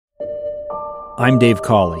I'm Dave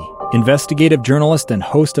Cawley, investigative journalist and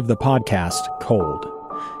host of the podcast Cold.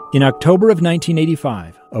 In October of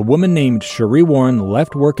 1985, a woman named Cherie Warren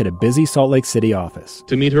left work at a busy Salt Lake City office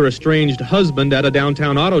to meet her estranged husband at a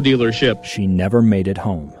downtown auto dealership. She never made it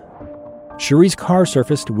home. Cherie's car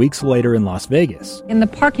surfaced weeks later in Las Vegas. In the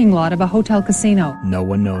parking lot of a hotel casino. No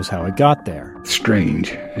one knows how it got there.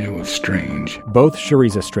 Strange. It was strange. Both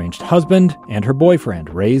Cherie's estranged husband and her boyfriend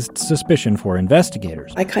raised suspicion for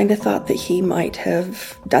investigators. I kind of thought that he might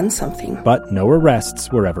have done something. But no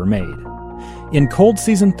arrests were ever made. In Cold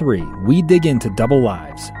Season 3, we dig into double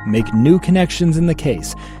lives, make new connections in the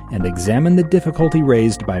case, and examine the difficulty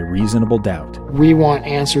raised by reasonable doubt. We want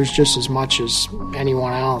answers just as much as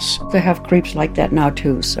anyone else. They have creeps like that now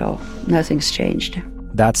too, so nothing's changed.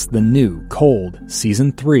 That's the new Cold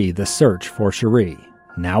Season 3, The Search for Cherie,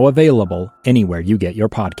 now available anywhere you get your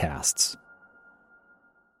podcasts.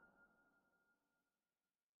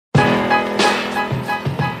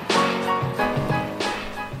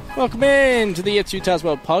 Welcome in to the It's Utah's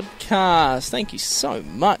World podcast. Thank you so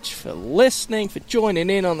much for listening, for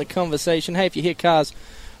joining in on the conversation. Hey, if you hear cars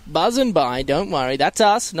buzzing by, don't worry. That's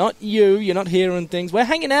us, not you. You're not hearing things. We're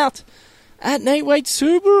hanging out at Nate Wade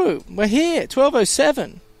Subaru. We're here,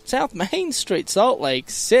 1207 South Main Street, Salt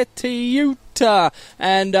Lake City, Utah.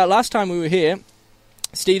 And last time we were here,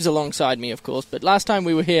 Steve's alongside me, of course, but last time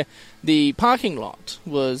we were here, the parking lot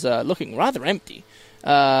was looking rather empty.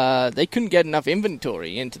 They couldn't get enough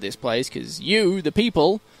inventory into this place because you, the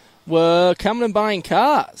people, were coming and buying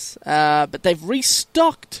cars. But they've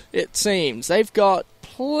restocked, it seems. They've got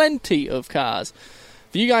plenty of cars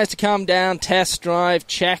for you guys to come down, test drive,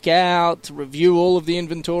 check out, review all of the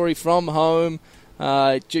inventory from home.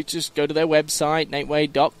 Just go to their website,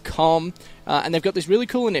 natewade.com, and they've got this really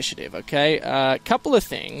cool initiative, okay? A couple of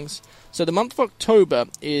things. So the month of October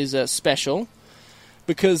is special,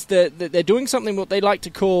 because they're doing something what they like to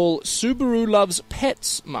call Subaru Loves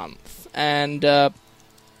Pets Month. And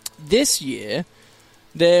this year,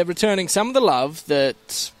 they're returning some of the love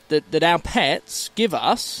that our pets give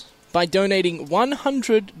us by donating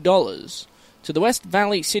 $100 to the West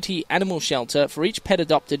Valley City Animal Shelter for each pet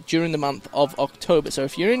adopted during the month of October. So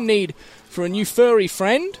if you're in need for a new furry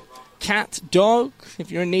friend, cat, dog,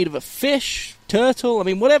 if you're in need of a fish, turtle, I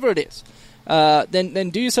mean, whatever it is, then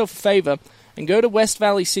do yourself a favor and go to West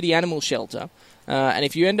Valley City Animal Shelter, and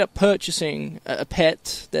if you end up purchasing a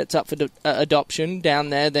pet that's up for adoption down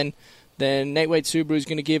there, then Nate Wade Subaru is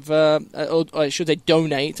going to give, or I should say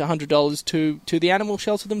donate $100 to the animal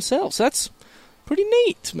shelter themselves. So that's pretty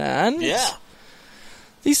neat, man. Yeah.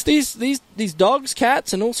 These dogs,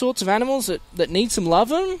 cats, and all sorts of animals that need some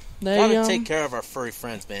loving. Gotta take care of our furry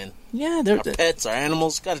friends, man. Yeah, our pets, our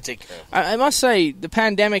animals, gotta take care of them. I must say, the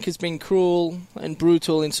pandemic has been cruel and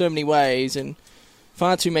brutal in so many ways, and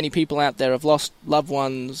far too many people out there have lost loved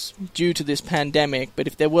ones due to this pandemic. But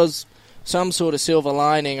if there was some sort of silver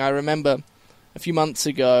lining, I remember a few months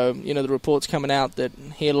ago, the reports coming out that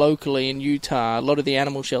here locally in Utah, a lot of the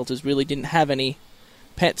animal shelters really didn't have any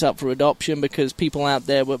pets up for adoption because people out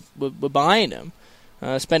there were buying them,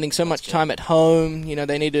 spending so much time at home.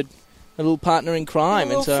 They needed a little partner in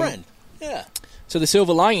crime, a little friend. Yeah. So the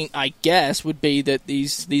silver lining, I guess, would be that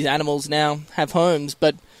these animals now have homes.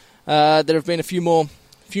 But there have been a few more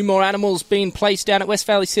animals being placed down at West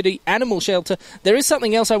Valley City Animal Shelter. There is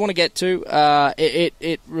something else I want to get to.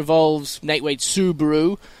 It revolves Nate Wade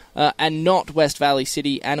Subaru. And not West Valley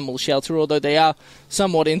City Animal Shelter, although they are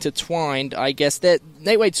somewhat intertwined, I guess.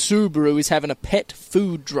 Nate Wade Subaru is having a pet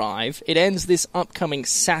food drive. It ends this upcoming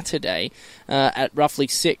Saturday at roughly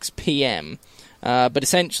 6 p.m. But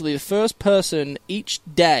essentially, the first person each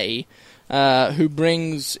day who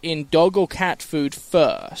brings in dog or cat food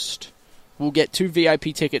first will get 2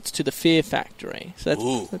 VIP tickets to the Fear Factory.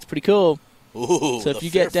 So that's pretty cool. Ooh, so if you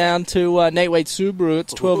get down to Nate Wade Subaru,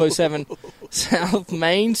 it's 1207 South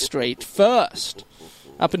Main Street first,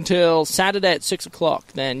 up until Saturday at 6 o'clock,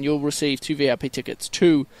 then you'll receive 2 VIP tickets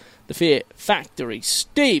to the Fear Factory.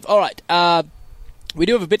 Steve, all right, we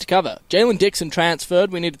do have a bit to cover. Jalen Dixon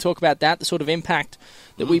transferred. We need to talk about that, the sort of impact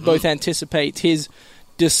that we both anticipate his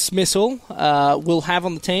dismissal will have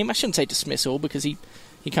on the team. I shouldn't say dismissal because he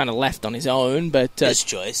kind of left on his own, but his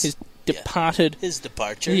choice. His departed. His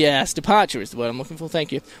departure. Yes, departure is the word I'm looking for.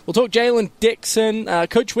 Thank you. We'll talk Jalen Dixon.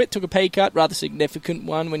 Coach Witt took a pay cut, rather significant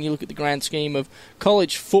one when you look at the grand scheme of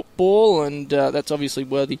college football, and that's obviously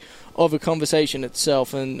worthy of a conversation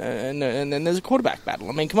itself. And then there's a quarterback battle.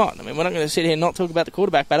 I mean, come on. We're not going to sit here and not talk about the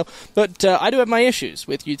quarterback battle, but I do have my issues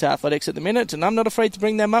with Utah Athletics at the minute, and I'm not afraid to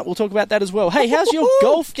bring them up. We'll talk about that as well. Hey, how's your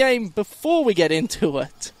golf game before we get into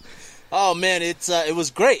it? Oh man, it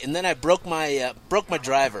was great, and then I broke my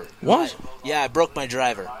driver. What? I broke my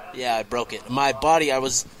driver. Yeah, I broke it. My body, I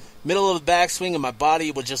was middle of the backswing, and my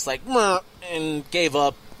body was just like, "Meh," and gave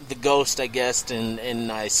up the ghost, I guess,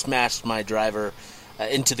 and I smashed my driver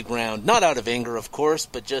into the ground. Not out of anger, of course,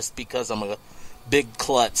 but just because I'm a big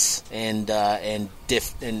klutz and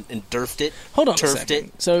durfed it. Hold on turfed a second.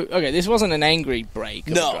 it. So, okay, this wasn't an angry break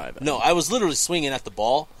of the driver. No, I was literally swinging at the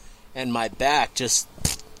ball, and my back just,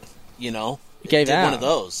 Gave did out. one of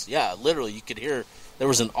those. Yeah, literally, you could hear there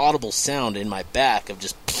was an audible sound in my back of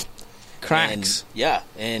just cracks.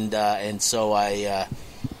 And so I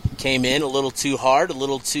came in a little too hard, a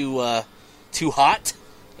little too hot,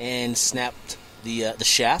 and snapped the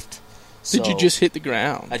shaft. Did you just hit the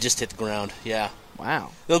ground? I just hit the ground. Yeah.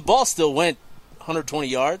 Wow. The ball still went 120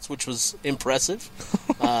 yards, which was impressive.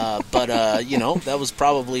 But that was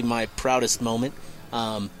probably my proudest moment.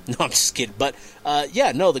 No, I'm just kidding. But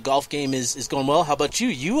the golf game is going well. How about you?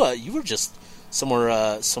 You were just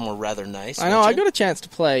somewhere rather nice. I know. I got a chance to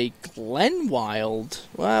play Glenwild.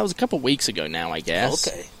 Well, it was a couple of weeks ago now, I guess.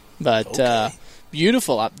 Okay. But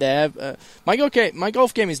beautiful up there. My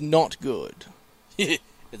golf game is not good.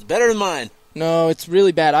 It's better than mine. No, it's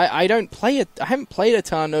really bad. I don't play it. I haven't played a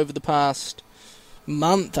ton over the past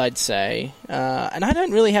month, I'd say, and I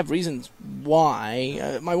don't really have reasons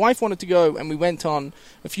why. My wife wanted to go, and we went on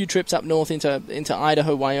a few trips up north into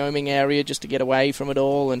Idaho, Wyoming area just to get away from it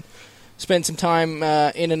all and spend some time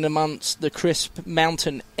in and amongst the crisp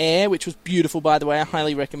mountain air, which was beautiful, by the way. I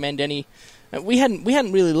highly recommend any. We hadn't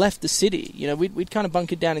really left the city. We'd kind of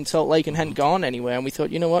bunkered down in Salt Lake and hadn't gone anywhere. And we thought,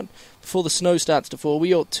 you know what? Before the snow starts to fall,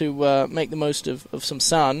 we ought to make the most of some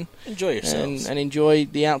sun. Enjoy yourselves. And enjoy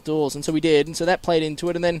the outdoors. And so we did. And so that played into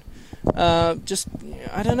it. And then I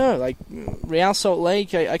don't know, like Real Salt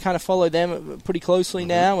Lake, I kind of follow them pretty closely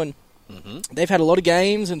now. And they've had a lot of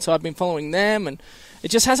games. And so I've been following them. And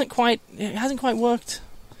it just hasn't quite worked.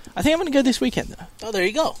 I think I'm going to go this weekend, though. Oh, there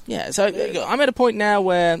you go. Yeah, so I'm at a point now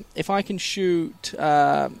where if I can shoot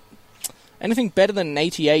anything better than an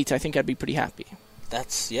 88, I think I'd be pretty happy.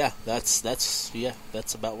 That's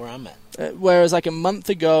about where I'm at. Whereas like a month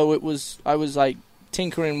ago, I was like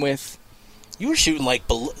tinkering with. You were shooting like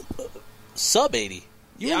sub 80.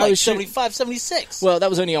 You were I like was 75, 76. Well, that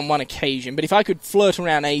was only on one occasion, but if I could flirt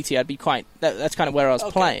around 80, I'd be quite. That's kind of where I was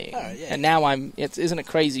playing. All right, yeah. And now isn't it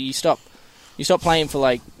crazy? You stop playing for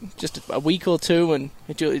like just a week or two, and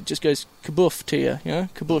it just goes kaboof to you,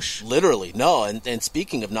 kaboosh. Literally, no. And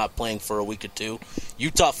speaking of not playing for a week or two,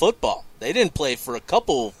 Utah football, they didn't play for a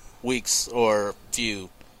couple weeks or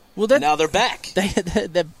few. Well, now they're back. They're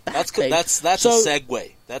back. That's a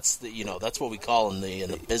segue. That's that's what we call in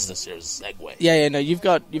the business here is a segue. Yeah. No, you've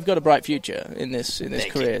got a bright future in this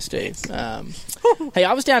career, Steve. Hey,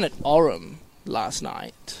 I was down at Orem last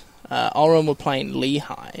night. Orem were playing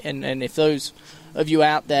Lehigh, and if those of you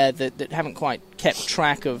out there that haven't quite kept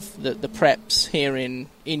track of the preps here in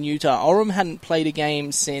Utah, Orem hadn't played a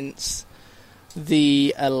game since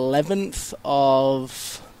the 11th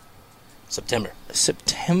of September.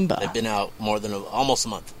 They've been out more than almost a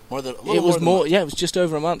month. It was just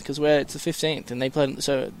over a month because it's the 15th, and they played.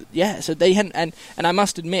 So they hadn't, and I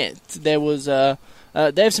must admit there was.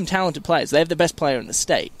 They have some talented players. They have the best player in the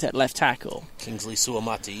state at left tackle. Kingsley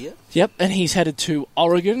Suamatia. Yep, and he's headed to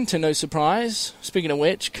Oregon, to no surprise. Speaking of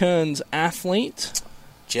which, Kern's athlete.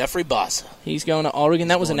 Jeffrey Bassa. He's going to Oregon.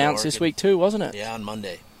 That was announced this week too, wasn't it? Yeah, on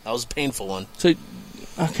Monday. That was a painful one. So,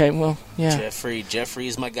 okay, well, yeah. Jeffrey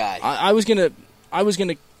is my guy. I was gonna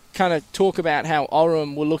kind of talk about how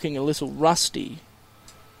Orem were looking a little rusty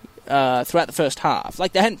throughout the first half.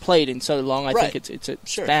 Like, they hadn't played in so long. I think it's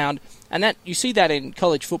bound. And that you see that in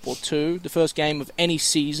college football too. The first game of any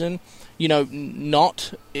season,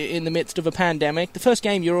 not in the midst of a pandemic. The first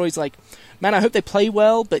game, you're always like, man, I hope they play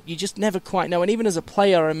well, but you just never quite know. And even as a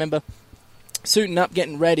player, I remember suiting up,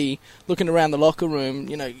 getting ready, looking around the locker room,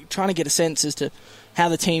 trying to get a sense as to how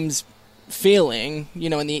the team's feeling,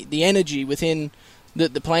 and the energy within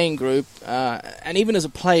the playing group. And even as a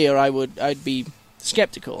player, I'd be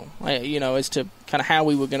skeptical, as to kind of how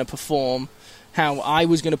we were going to perform, how I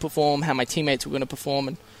was going to perform, how my teammates were going to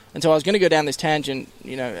perform, and so I was going to go down this tangent,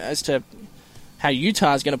 as to how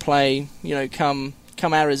Utah's going to play, come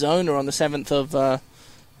Arizona on the 7th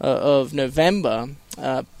of November.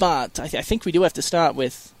 But I think we do have to start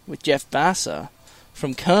with Jeff Bassa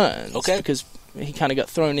from Kearns, because he kind of got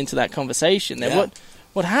thrown into that conversation there. Yeah.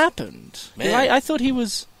 What happened? Man. I thought he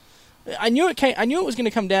was. I knew it was going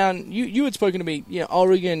to come down. You had spoken to me,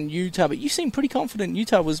 Oregon, Utah, but you seemed pretty confident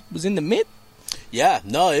Utah was in the mid. Yeah,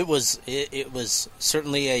 no, it was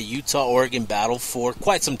certainly a Utah-Oregon battle for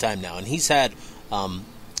quite some time now, and he's had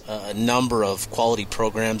a number of quality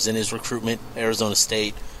programs in his recruitment, Arizona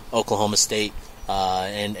State, Oklahoma State,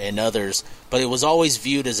 and others. But it was always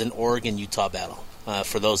viewed as an Oregon-Utah battle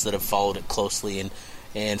for those that have followed it closely.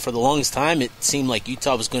 And for the longest time, it seemed like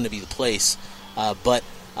Utah was going to be the place. But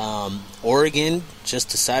Oregon just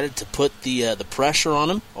decided to put the pressure on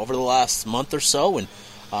them over the last month or so, and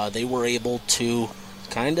they were able to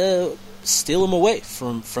kind of steal him away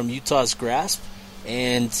from Utah's grasp.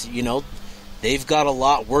 And, they've got a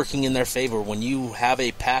lot working in their favor. When you have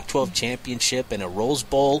a Pac-12 championship and a Rose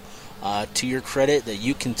Bowl, to your credit, that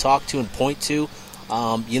you can talk to and point to,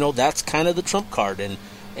 that's kind of the trump card.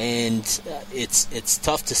 And it's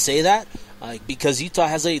tough to say that because Utah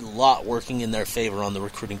has a lot working in their favor on the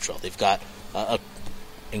recruiting trail. They've got an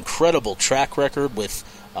incredible track record with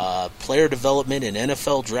player development and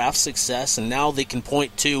NFL draft success, and now they can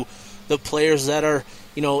point to the players that are,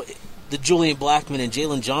 the Julian Blackmon and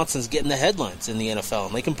Jalen Johnson's getting the headlines in the NFL,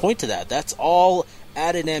 and they can point to that. That's all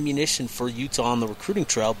added ammunition for Utah on the recruiting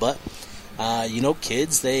trail. But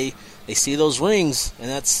kids, they see those rings, and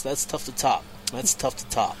that's tough to top. That's tough to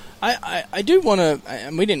top. I do want to,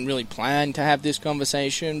 and we didn't really plan to have this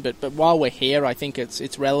conversation, but while we're here, I think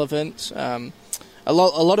it's relevant. A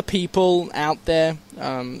lot of people out there,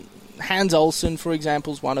 Hans Olsen, for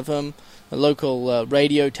example, is one of them, a local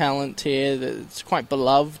radio talent here that's quite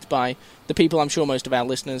beloved by the people. I'm sure most of our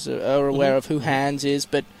listeners are aware of who Hans is,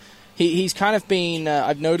 but he's kind of been,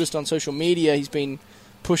 I've noticed on social media, he's been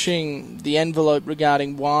pushing the envelope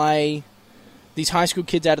regarding why these high school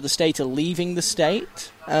kids out of the state are leaving the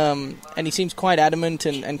state, and he seems quite adamant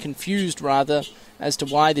and confused, rather, as to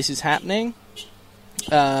why this is happening.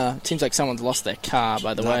 It seems like someone's lost their car,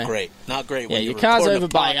 by the way. Not great. Yeah, your car's over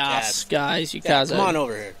by us, guys. Your car's come on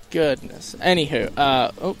over here. Goodness. Anywho,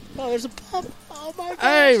 oh, there's a pup. Oh my gosh.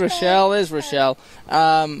 Hey, Rochelle. There's Rochelle.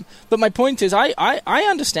 But my point is, I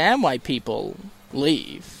understand why people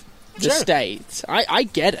leave the state. I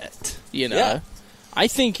get it. Yeah. I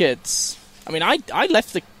think it's. I mean, I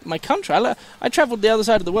left my country. I traveled the other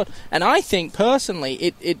side of the world, and I think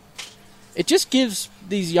personally, it just gives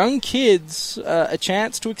these young kids a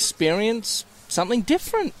chance to experience something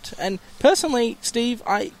different. And personally, Steve,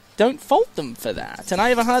 I don't fault them for that. And I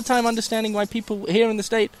have a hard time understanding why people here in the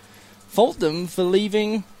state fault them for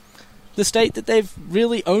leaving the state that they've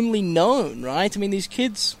really only known, right? I mean, these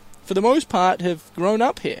kids, for the most part, have grown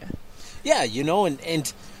up here. Yeah,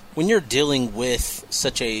 and when you're dealing with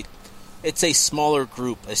it's a smaller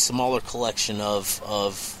group, a smaller collection of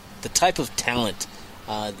the type of talent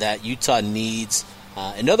that Utah needs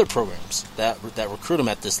and other programs that recruit them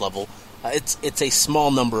at this level. It's a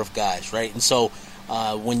small number of guys, right? And so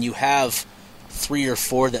when you have 3 or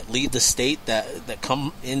 4 that lead the state that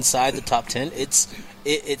come inside the top 10,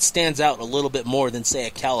 it stands out a little bit more than, say,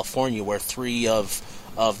 a California where 3 of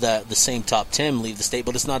the same top 10 leave the state.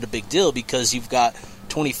 But it's not a big deal because you've got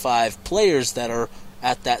 25 players that are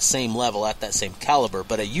at that same level, at that same caliber.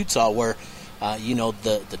 But at Utah, where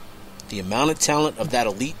the amount of talent of that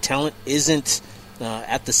elite talent isn't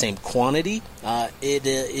at the same quantity,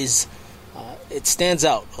 it stands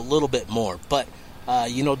out a little bit more. But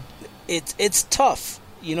it's tough,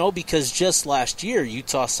 because just last year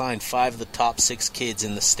Utah signed 5 of the top 6 kids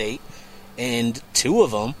in the state, and 2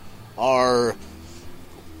 of them are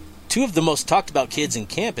 2 of the most talked about kids in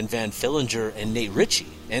camp, in Van Fillinger and Nate Ritchie.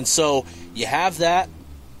 And so you have that.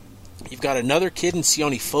 You've got another kid in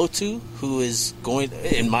Sione Fotu who is going,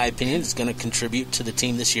 in my opinion, is going to contribute to the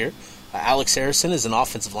team this year. Alex Harrison is an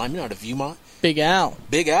offensive lineman out of Viewmont. Big Al.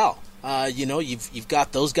 You've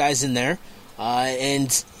got those guys in there,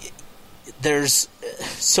 and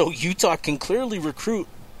so Utah can clearly recruit,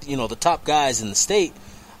 the top guys in the state.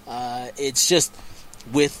 It's just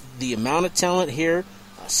with the amount of talent here.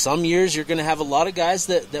 Some years you're going to have a lot of guys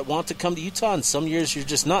that want to come to Utah, and some years you're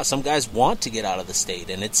just not. Some guys want to get out of the state,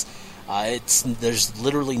 and there's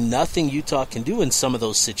literally nothing Utah can do in some of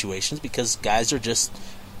those situations because guys are just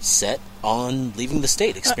set on leaving the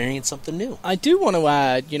state, experience something new. I do want to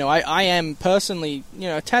add, I am personally,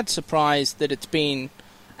 a tad surprised that it's been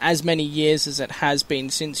as many years as it has been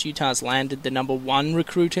since Utah's landed the number 1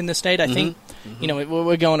 recruit in the state. I think,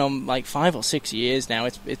 we're going on like 5 or 6 years now.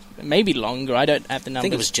 It's maybe longer. I don't have the numbers. I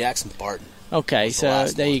think it was Jackson Barton. Okay, so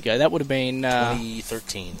there you go. That would have been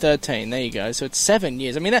 2013. 13, there you go. So it's 7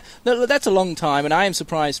 years. I mean, that's a long time, and I am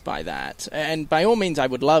surprised by that. And by all means, I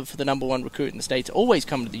would love for the number 1 recruit in the state to always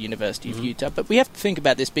come to the University of Utah. But we have to think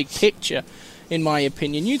about this big picture, in my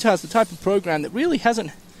opinion. Utah's the type of program that really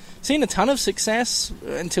hasn't seen a ton of success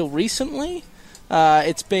until recently.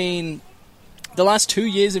 It's been the last 2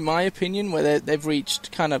 years, in my opinion, where they've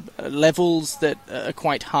reached kind of levels that are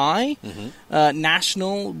quite high,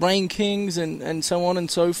 national rankings and so on and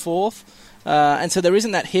so forth. And so there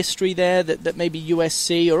isn't that history there that maybe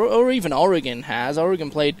USC or even Oregon has. Oregon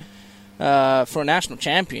played for a national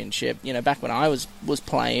championship, back when I was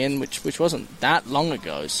playing, which wasn't that long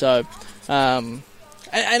ago. So,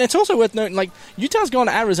 and it's also worth noting, like, Utah's gone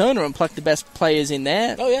to Arizona and plucked the best players in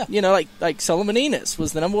there. Oh, yeah. Like Solomon Enos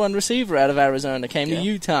was the number one receiver out of Arizona, came to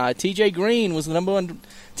Utah. TJ Green was the number one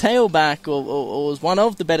tailback, or was one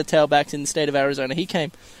of the better tailbacks in the state of Arizona. He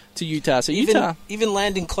came to Utah. So Utah... Even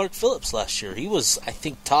Landon Clark Phillips last year, he was, I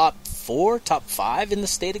think, top 5 in the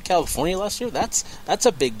state of California last year. That's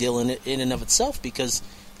a big deal in and of itself, because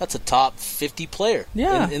that's a top 50 player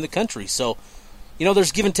in the country. So,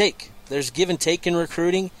 there's give and take. There's give and take in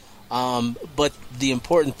recruiting, but the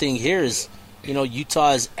important thing here is,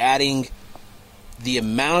 Utah is adding the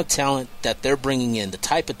amount of talent that they're bringing in, the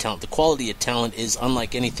type of talent, the quality of talent is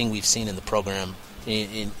unlike anything we've seen in the program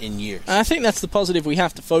in years. I think that's the positive we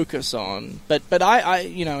have to focus on. But I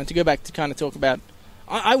and to go back to kind of talk about,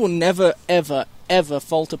 I will never, ever, ever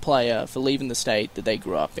fault a player for leaving the state that they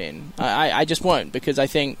grew up in. I just won't, because I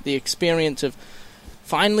think the experience of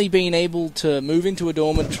finally being able to move into a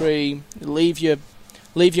dormitory, leave your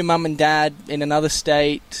mum and dad in another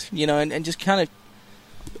state, and just kind of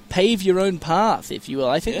pave your own path, if you will.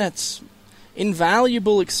 I think that's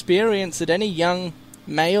invaluable experience that any young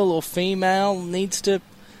male or female needs to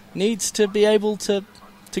be able to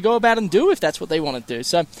go about and do if that's what they want to do.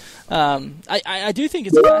 So I do think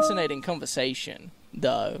it's a fascinating conversation,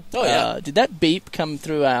 though. Oh, yeah. Did that beep come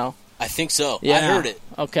through our... I think so. Yeah. I heard it.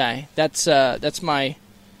 Okay, that's my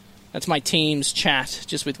team's chat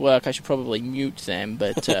just with work. I should probably mute them,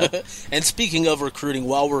 but and speaking of recruiting,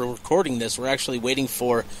 while we're recording this, we're actually waiting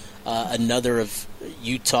for another of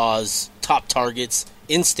Utah's top targets,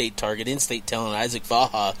 in-state talent, Isaac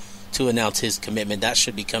Vaha, to announce his commitment. That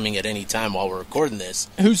should be coming at any time while we're recording this.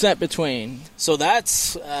 Who's that between? So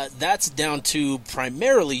that's down to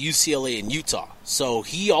primarily UCLA and Utah. So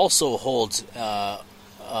he also holds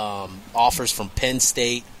offers from Penn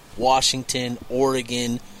State, Washington,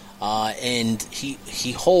 Oregon, and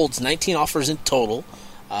he holds 19 offers in total.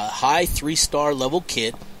 High 3-star level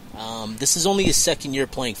kid. This is only his second year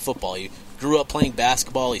playing football. He grew up playing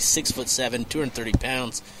basketball. He's 6'7", 230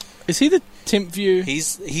 pounds. Is he the Timpview?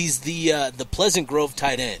 He's the Pleasant Grove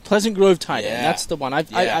tight end. Pleasant Grove tight end. That's the one.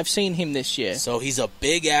 I've seen him this year. So he's a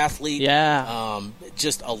big athlete. Yeah.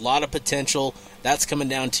 Just a lot of potential. That's coming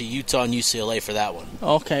down to Utah and UCLA for that one.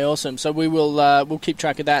 Okay, awesome. So we will we'll keep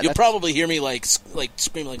track of that. You'll probably hear me like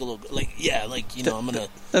scream like a little I'm gonna.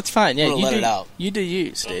 That's fine. Yeah, let it out. You do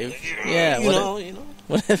you, Steve. Yeah, you know.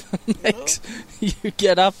 Whatever makes you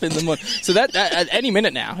get up in the morning. So that at any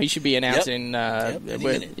minute now, he should be announcing. Any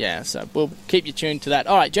minute. Yeah, so we'll keep you tuned to that.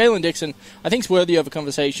 All right, Jalen Dixon, I think it's worthy of a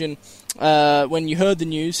conversation. When you heard the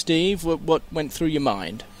news, Steve, what went through your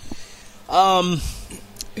mind? I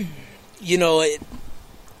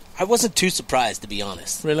wasn't too surprised, to be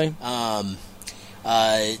honest. Really? A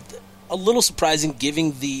little surprising,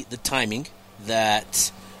 given the timing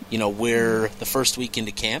that we're the first week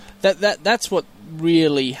into camp. That's what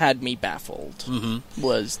really had me baffled. Mm-hmm.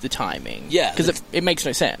 Was the timing? Yeah, because it makes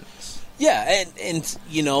no sense. Yeah, and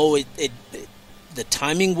the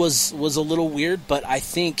timing was a little weird, but I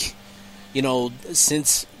think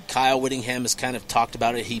since Kyle Whittingham has kind of talked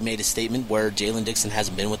about it, he made a statement where Jalen Dixon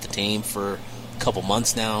hasn't been with the team for a couple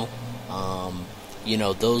months now.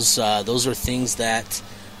 Those are things that.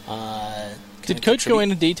 Did Coach go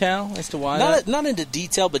into detail as to why? Not into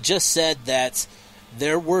detail, but just said that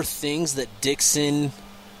there were things that Dixon,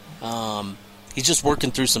 he's just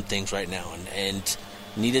working through some things right now, and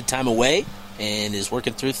needed time away, and is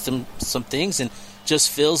working through some things, and just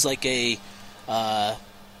feels like a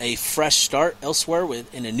fresh start elsewhere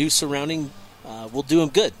in a new surrounding will do him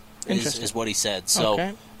good. Is what he said. So,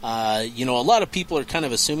 okay. A lot of people are kind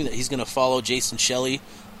of assuming that he's going to follow Jason Shelley,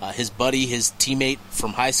 his buddy, his teammate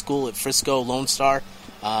from high school at Frisco, Lone Star,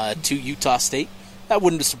 to Utah State. That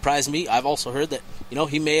wouldn't surprise me. I've also heard that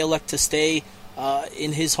he may elect to stay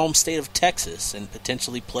in his home state of Texas and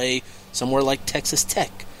potentially play somewhere like Texas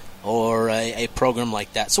Tech or a program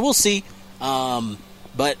like that. So we'll see.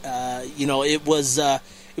 But it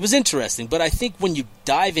was interesting. But I think when you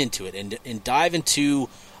dive into it and dive into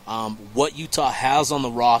what Utah has on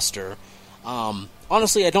the roster,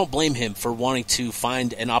 honestly, I don't blame him for wanting to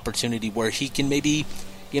find an opportunity where he can maybe,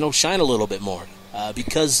 shine a little bit more.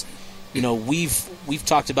 Because, we've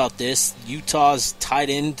talked about this. Utah's tight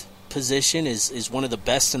end position is one of the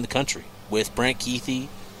best in the country with Brant Keithy,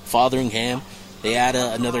 Fotheringham. they add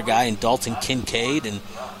another guy in Dalton Kincaid, and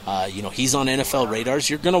he's on NFL radars.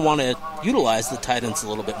 You're going to want to utilize the tight ends a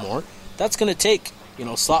little bit more. That's going to take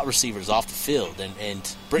slot receivers off the field,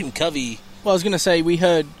 and Britton Covey. Well, I was going to say, we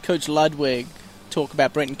heard Coach Ludwig talk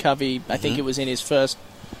about Britton Covey. I think it was in his first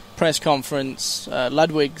press conference,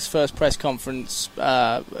 Ludwig's first press conference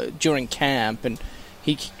during camp, and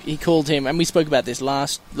he called him, and we spoke about this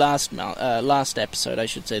last episode, I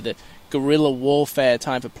should say, the guerrilla warfare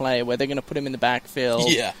type of player where they're going to put him in the backfield,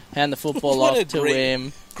 hand the football off to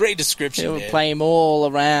him. Great description. They will play him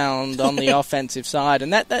all around on the offensive side,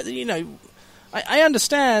 and that I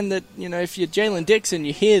understand that, if you're Jalen Dixon,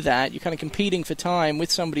 you hear that, you're kind of competing for time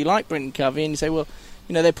with somebody like Britton Covey, and you say, well,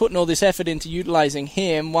 they're putting all this effort into utilizing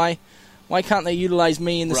him, why can't they utilize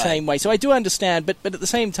me in the same way? So I do understand, but at the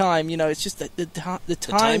same time, it's just that the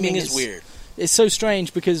timing is weird. It's so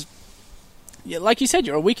strange because, like you said,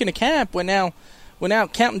 you're a week in a camp. We're now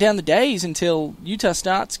counting down the days until Utah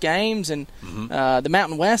starts games, and the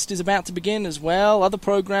Mountain West is about to begin as well. Other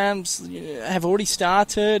programs have already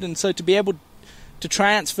started, and so to be able to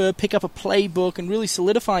transfer, pick up a playbook, and really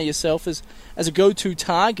solidify yourself as a go-to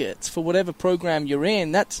target for whatever program you're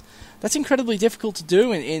in, that's incredibly difficult to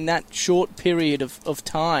do in that short period of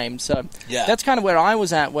time. So that's kind of where I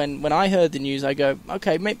was at when I heard the news. I go,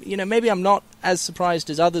 okay, maybe I'm not as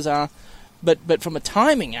surprised as others are, but from a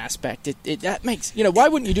timing aspect, that makes, why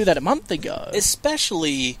wouldn't you do that a month ago?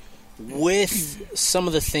 Especially with some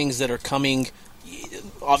of the things that are coming.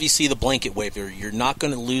 Obviously, the blanket waiver, you're not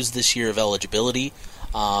going to lose this year of eligibility.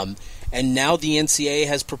 And now the NCAA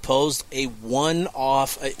has proposed a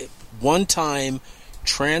one-time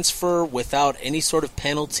transfer without any sort of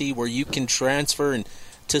penalty where you can transfer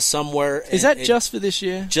to somewhere. Is that just for this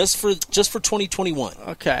year? Just for 2021.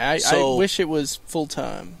 Okay, I wish it was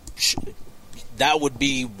full-time. That would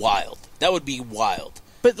be wild.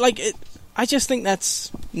 But, I just think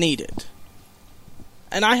that's needed.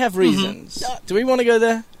 And I have reasons. Do we want to go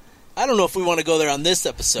there? I don't know if we want to go there on this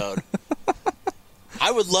episode.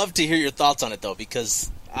 I would love to hear your thoughts on it, though,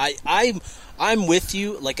 because I'm with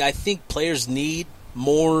you. I think players need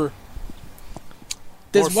more.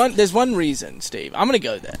 There's one reason, Steve. I'm going to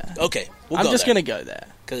go there. Okay, I'm just going to go there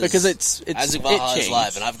because it's Isaac Vaha is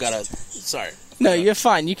live, and I've got to. Sorry. No, you're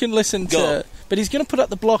fine. You can listen to. But he's going to put up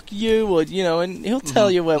the block and he'll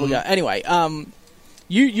tell you where we're going. Anyway,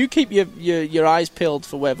 You keep your eyes peeled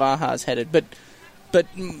for where Vaha's headed, but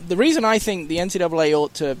the reason I think the NCAA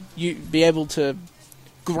ought to be able to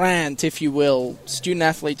grant, if you will, student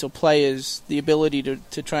athletes or players the ability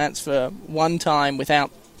to transfer one time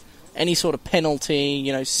without any sort of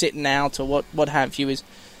penalty, sitting out or what have you, is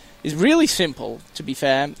really simple. To be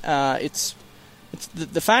fair, it's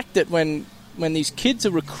the fact that when these kids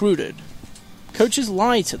are recruited, coaches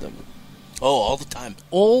lie to them. Oh, all the time.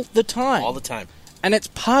 All the time. All the time. And it's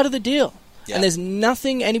part of the deal. Yep. And there's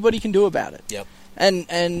nothing anybody can do about it. Yep. And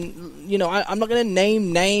I'm not going to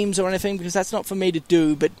name names or anything because that's not for me to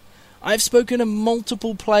do, but I've spoken to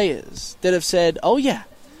multiple players that have said, oh yeah,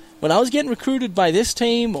 when I was getting recruited by this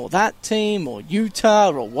team or that team or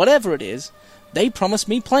Utah or whatever it is, they promised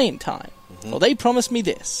me playing time. Or they promised me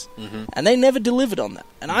this. And they never delivered on that.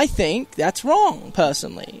 And I think that's wrong,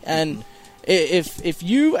 personally. And if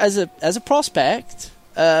you, as a prospect...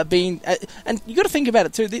 and you got to think about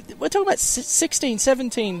it too. We're talking about 16,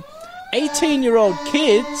 17, 18-year-old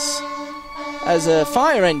kids. As a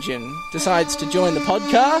fire engine decides to join the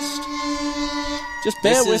podcast, just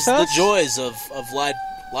bear with us. This is the joys of live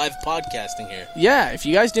podcasting here. Yeah, if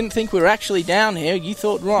you guys didn't think we were actually down here, you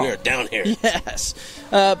thought wrong. We are down here. Yes,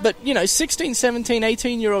 but 16, 17,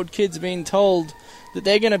 18-year-old kids being told that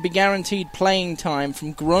they're going to be guaranteed playing time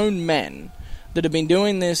from grown men that have been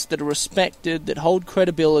doing this, that are respected, that hold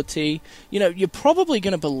credibility, you're probably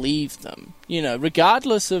going to believe them,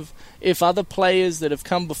 regardless of if other players that have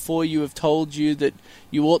come before you have told you that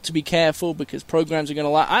you ought to be careful because programs are going to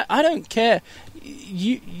lie. I don't care.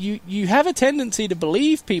 You have a tendency to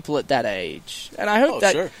believe people at that age, and I hope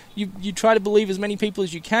that you try to believe as many people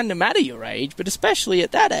as you can, no matter your age. But especially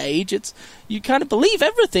at that age, you kind of believe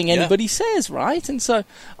everything anybody says, right? And so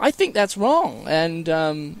I think that's wrong, and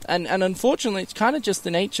unfortunately, it's kind of just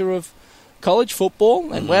the nature of college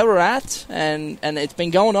football and where we're at, and it's been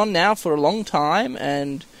going on now for a long time,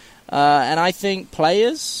 and I think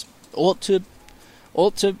players ought to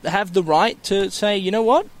have the right to say, you know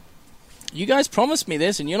what? You guys promised me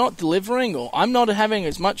this and you're not delivering, or I'm not having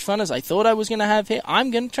as much fun as I thought I was going to have here. I'm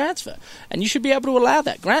going to transfer. And you should be able to allow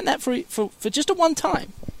that. Grant that for just a one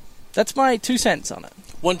time. That's my 2 cents on it.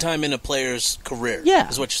 One time in a player's career. Yeah.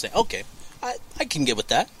 Is what you're saying. Okay. I can get with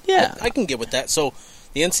that. Yeah. I can get with that. So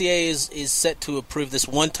the NCAA is set to approve this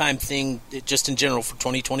one-time thing, just in general for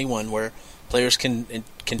 2021, where players can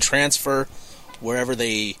transfer wherever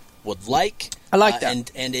they would like. I like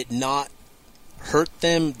that, and it not hurt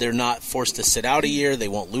them. They're not forced to sit out a year. They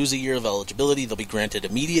won't lose a year of eligibility. They'll be granted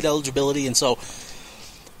immediate eligibility, and so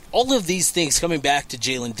all of these things, coming back to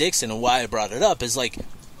Jalen Dixon and why I brought it up, is like,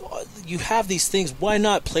 you have these things. Why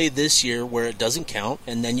not play this year where it doesn't count,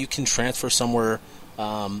 and then you can transfer somewhere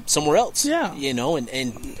else? Yeah,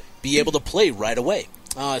 and be able to play right away.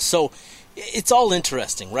 So it's all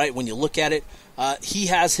interesting, right? When you look at it, he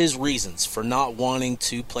has his reasons for not wanting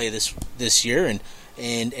to play this year, and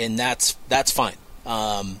that's fine.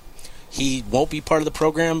 He won't be part of the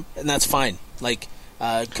program, and that's fine. Like,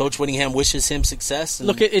 Coach Whittingham wishes him success. And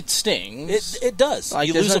look, it stings. It does. Like,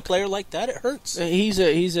 you lose a player like that, it hurts. He's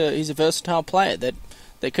a versatile player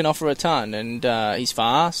that can offer a ton, and he's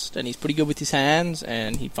fast, and he's pretty good with his hands,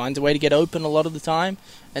 and he finds a way to get open a lot of the time.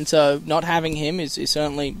 And so, not having him is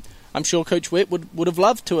certainly. I'm sure Coach Witt would have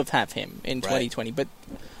loved to have him in 2020, but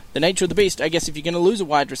the nature of the beast, I guess, if you're going to lose a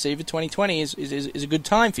wide receiver, 2020 is a good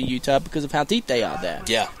time for Utah because of how deep they are there.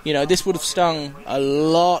 Yeah. This would have stung a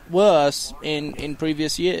lot worse in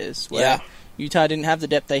previous years where Utah didn't have the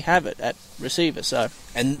depth they have at receiver. So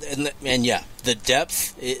and yeah, the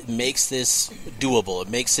depth, it makes this doable. It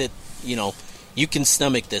makes it, you can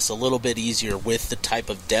stomach this a little bit easier with the type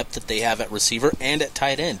of depth that they have at receiver and at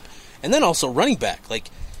tight end. And then also running back. Like,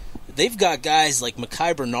 they've got guys like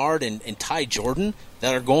Mekhi Bernard and Ty Jordan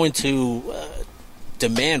that are going to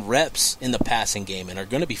demand reps in the passing game and are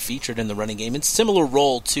going to be featured in the running game in similar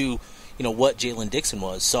role to what Jalen Dixon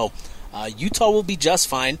was. So Utah will be just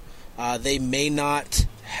fine. They may not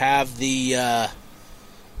have the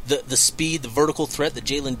speed, the vertical threat that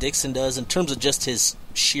Jalen Dixon does in terms of just his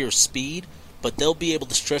sheer speed, but they'll be able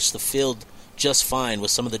to stretch the field just fine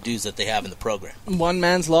with some of the dudes that they have in the program. One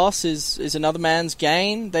man's loss is another man's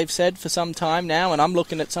gain, they've said for some time now, and I'm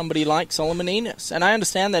looking at somebody like Solomon Enis. And I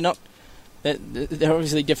understand they're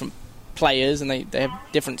obviously different players, and they have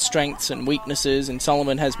different strengths and weaknesses, and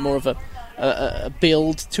Solomon has more of a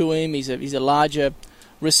build to him. He's a larger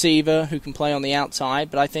receiver who can play on the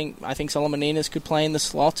outside, but I think Solomon Enis could play in the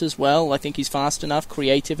slot as well. I think he's fast enough,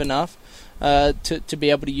 creative enough to be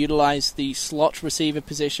able to utilize the slot receiver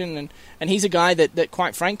position, and he's a guy that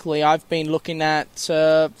quite frankly I've been looking at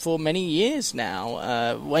for many years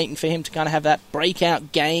now, waiting for him to kind of have that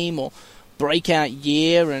breakout game or breakout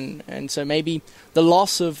year, and so maybe the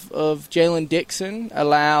loss of Jalen Dixon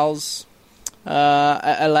allows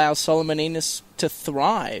Solomon Enis to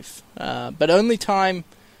thrive, but only time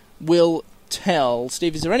will tell.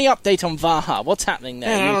 Steve, is there any update on Vaha? What's happening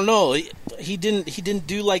there? Man, I don't know. He didn't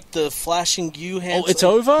do like the flashing U hands. Oh, it's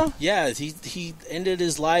over? Yeah, he ended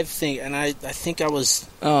his live thing, and I think I was.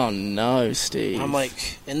 Oh no, Steve! I'm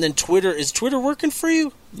like, and then Twitter, is Twitter working for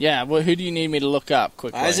you? Yeah. Well, who do you need me to look up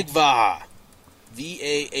quickly? Isaac Vaha,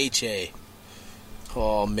 Vaha.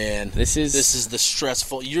 Oh man, this is the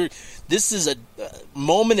stressful. This is a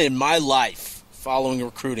moment in my life following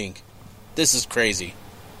recruiting. This is crazy.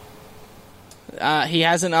 He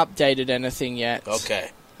hasn't updated anything yet. Okay.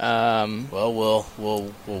 Well,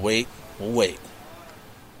 we'll wait. We'll wait.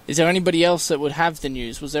 Is there anybody else that would have the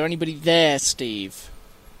news? Was there anybody there, Steve?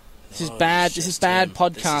 This is bad. This is bad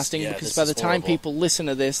podcasting because by the time people listen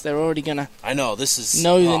to this, they're already gonna. I know this is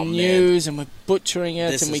know the news, and we're butchering it.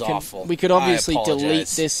 This and is awful. We could obviously delete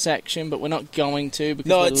this section, but we're not going to because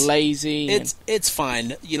we're lazy. It's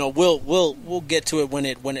fine. We'll get to it when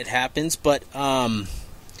it happens. But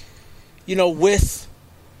with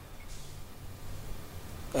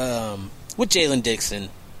Jalen Dixon,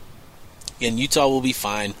 again, Utah will be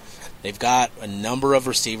fine. They've got a number of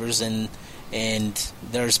receivers and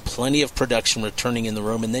there's plenty of production returning in the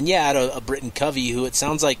room. And then, a Britton Covey, who it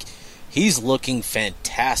sounds like he's looking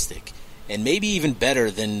fantastic and maybe even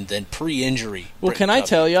better than pre-injury. Well, can I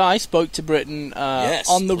tell you, I spoke to Britton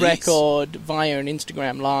on the record via an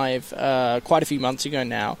Instagram Live quite a few months ago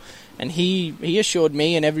now. And he assured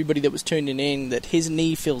me and everybody that was tuning in that his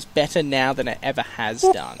knee feels better now than it ever has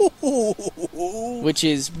done. Which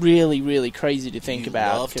is really, really crazy to think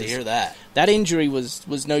about. Love to hear that. That injury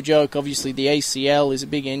was no joke. Obviously, the ACL is a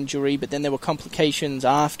big injury, but then there were complications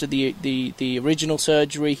after the original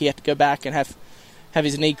surgery. He had to go back and have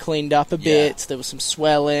his knee cleaned up a bit. There was some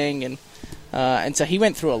swelling, and so he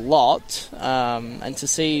went through a lot. And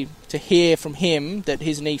to hear from him that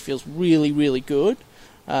his knee feels really, really good.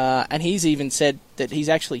 And he's even said that he's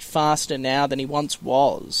actually faster now than he once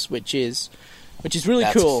was, which is really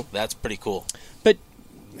cool. That's pretty cool. But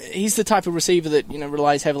he's the type of receiver that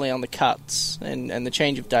relies heavily on the cuts and the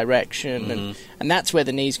change of direction, and that's where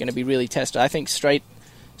the knee's going to be really tested. I think straight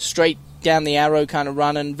straight down the arrow kind of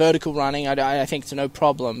running, vertical running, I think it's no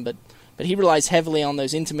problem. But he relies heavily on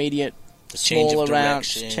those intermediate, smaller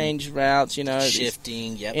routes, change routes,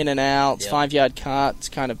 shifting, in and outs, 5-yard cuts,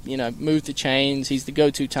 kind of, move the chains. He's the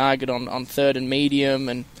go-to target on third and medium,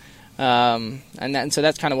 and so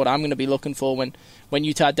that's kind of what I'm going to be looking for when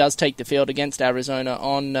Utah does take the field against Arizona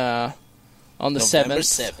on the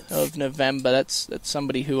 7th of November. That's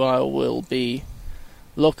somebody who I will be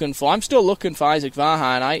looking for. I'm still looking for Isaac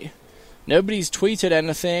Vaha, and nobody's tweeted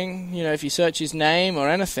anything, if you search his name or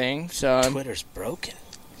anything. So Twitter's broken.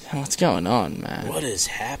 What's going on, man? What is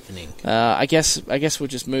happening? I guess we'll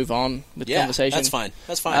just move on with the conversation. That's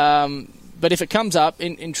fine. But if it comes up,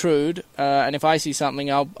 intrude, and if I see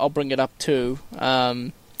something, I'll bring it up too.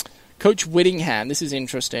 Coach Whittingham, this is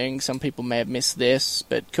interesting. Some people may have missed this,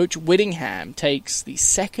 but Coach Whittingham takes the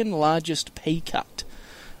second largest pay cut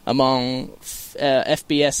among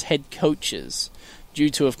FBS head coaches due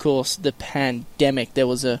to, of course, the pandemic. There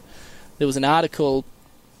was an article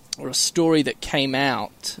or a story that came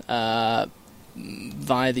out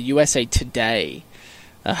via the USA Today,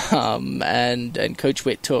 and Coach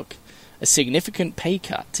Witt took a significant pay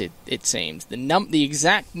cut. It seems the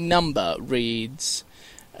exact number reads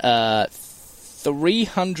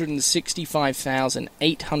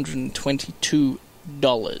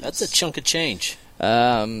 $365,822. That's a chunk of change.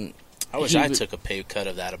 I wish I took a pay cut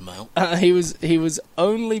of that amount. He was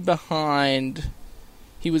only behind.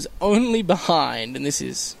 And this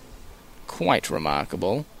is quite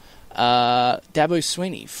remarkable. Dabo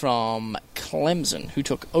Swinney from Clemson, who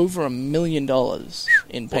took over $1 million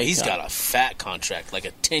in pay cut. He's got a fat contract, like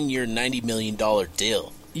a 10-year, $90 million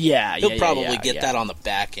deal. Yeah, he'll probably get that on the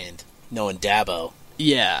back end, knowing Dabo.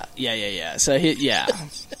 Yeah. So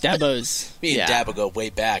Dabo's. Me and Dabo go way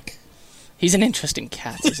back. He's an interesting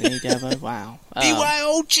cat, isn't he, Dabo? Wow.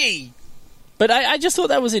 BYOG. But I just thought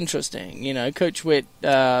that was interesting. Coach Witt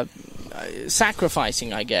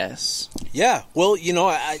sacrificing, I guess. Yeah. Well,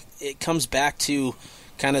 it comes back to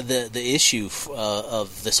kind of the issue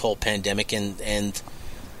of this whole pandemic and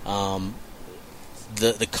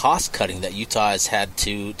the cost cutting that Utah has had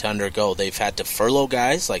to undergo. They've had to furlough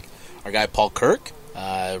guys like our guy Paul Kirk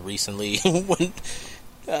recently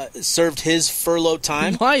served his furlough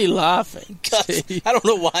time. Why are you laughing? I don't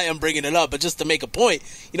know why I'm bringing it up, but just to make a point,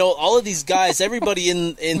 all of these guys, everybody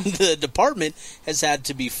in the department has had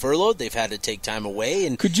to be furloughed. They've had to take time away.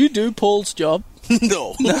 And could you do Paul's job?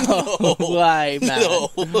 No. Why, man? No,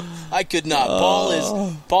 I could not.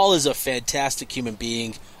 Paul is a fantastic human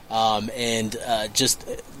being, and just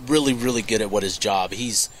really, really good at what his job.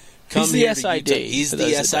 He's the SID. He's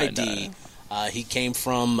the SID. He came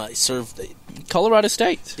from served Colorado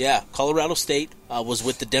State. Yeah, Colorado State was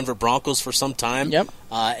with the Denver Broncos for some time. Yep.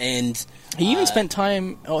 And he even spent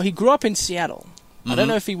time. He grew up in Seattle. I don't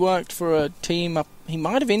know if he worked for a team up. He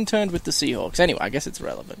might have interned with the Seahawks. Anyway, I guess it's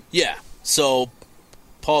relevant. Yeah. So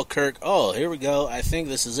Paul Kirk. Oh, here we go. I think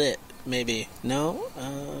this is it. Maybe no.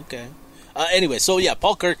 Okay. Anyway, so yeah,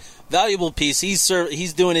 Paul Kirk, valuable piece. He's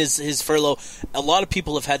doing his furlough. A lot of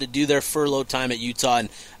people have had to do their furlough time at Utah,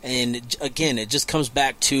 and again, it just comes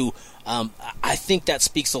back to I think that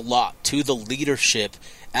speaks a lot to the leadership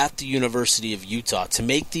at the University of Utah to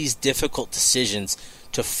make these difficult decisions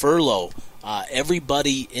to furlough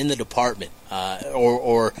everybody in the department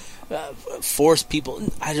or force people.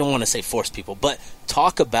 I don't want to say force people, but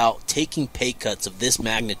talk about taking pay cuts of this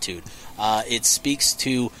magnitude. It speaks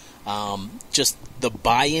to just the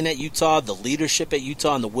buy-in at Utah, the leadership at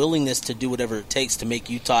Utah, and the willingness to do whatever it takes to make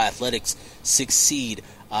Utah athletics succeed.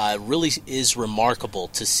 Really is remarkable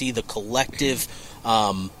to see the collective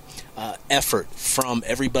effort from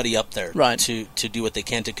everybody up there to do what they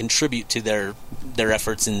can to contribute to their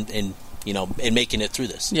efforts in making it through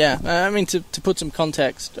this. Yeah, I mean to put some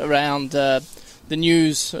context around the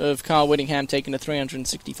news of Kyle Whittingham taking a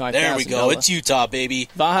 $365,000. There we go. It's Utah, baby.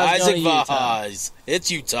 Isaac Vaha.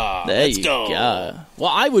 It's Utah. Let's go.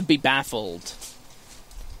 Well, I would be baffled.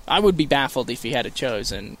 If he had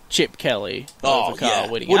chosen Chip Kelly over Kyle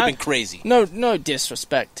Whittingham. Would have been crazy. No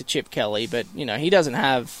disrespect to Chip Kelly, but he doesn't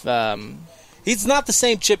have. He's not the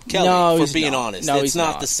same Chip Kelly, for being honest. No, it's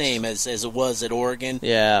not the same as it was at Oregon.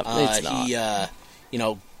 Yeah, it's not.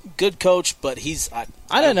 He, good coach, but he's... I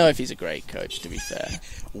don't know if he's a great coach, to be fair.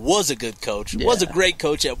 Was a good coach. Yeah. Was a great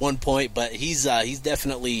coach at one point, but he's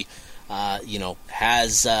definitely,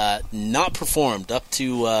 has not performed up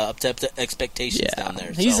to expectations down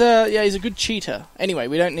there. He's a good cheater. Anyway,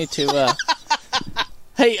 we don't need to...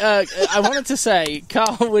 Hey, I wanted to say,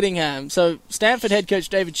 Kyle Whittingham. So, Stanford head coach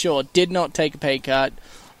David Shaw did not take a pay cut.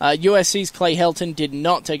 USC's Clay Helton did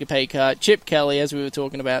not take a pay cut. Chip Kelly, as we were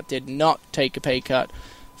talking about, did not take a pay cut.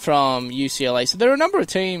 from UCLA. So there are a number of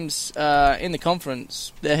teams in the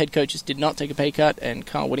conference. Their head coaches did not take a pay cut, and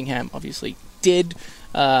Kyle Whittingham obviously did.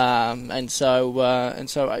 And so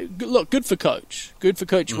look, good for Coach. Good for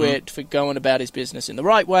Coach Witt for going about his business in the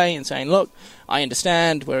right way and saying, look, I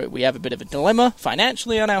understand we have a bit of a dilemma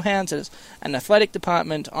financially on our hands as an athletic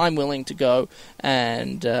department. I'm willing to go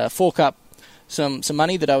and fork up some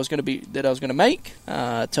money that I was going to make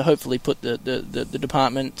to hopefully put the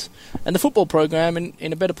department and the football program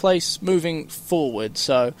in a better place moving forward.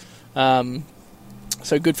 So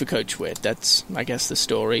good for Coach Witt. That's, I guess, the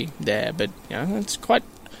story there. But it's quite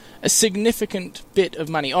a significant bit of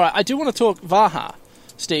money. All right, I do want to talk Vaha,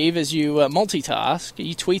 Steve, as you multitask. Are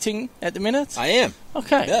you tweeting at the minute? I am.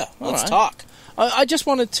 Okay. Yeah. Let's talk. I just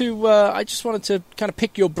wanted to kind of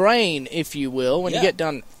pick your brain, if you will, when you get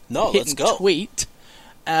done. Let's go. Tweet.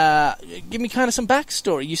 Give me kind of some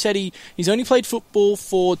backstory. You said he's only played football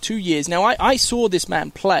for 2 years. Now, I saw this man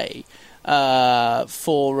play for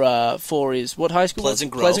his, what high school? Pleasant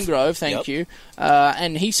Grove. Pleasant Grove, thank you.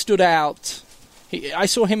 And he stood out. I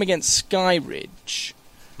saw him against Skyridge,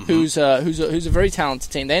 who's a very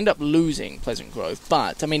talented team. They end up losing Pleasant Grove,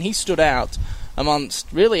 but, I mean, he stood out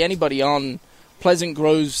amongst really anybody on Pleasant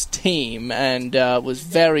Grove's team and was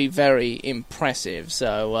very, very impressive.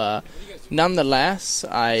 So, nonetheless,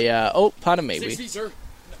 pardon me. They're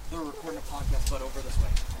recording a podcast, but over this way.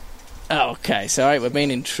 Oh, okay. Sorry, we're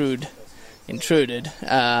being intruded.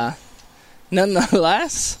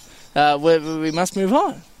 Nonetheless, we must move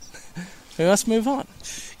on.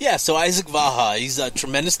 Yeah, so Isaac Vaha, he's a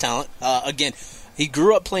tremendous talent. Again, he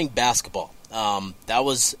grew up playing basketball. That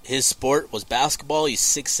was his sport, was basketball. He's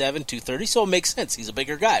 6'7", 230, so it makes sense. He's a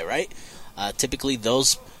bigger guy, right? Typically,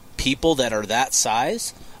 those people that are that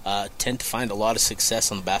size tend to find a lot of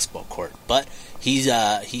success on the basketball court. But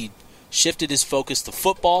he shifted his focus to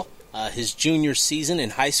football his junior season in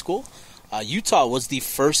high school. Utah was the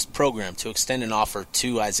first program to extend an offer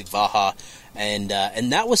to Isaac Vaha, and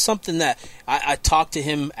that was something that I talked to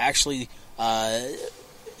him actually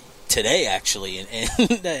today,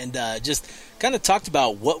 and just kind of talked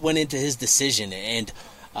about what went into his decision, and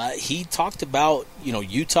he talked about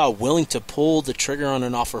Utah willing to pull the trigger on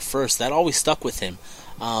an offer first. That always stuck with him,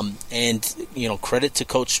 and credit to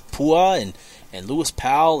Coach Pua and Lewis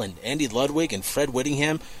Powell and Andy Ludwig and Fred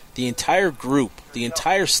Whittingham. The entire group, the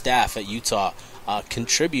entire staff at Utah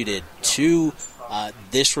contributed to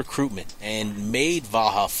this recruitment and made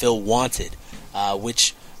Vaha feel wanted,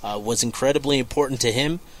 which was incredibly important to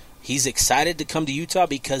him. He's excited to come to Utah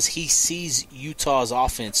because he sees Utah's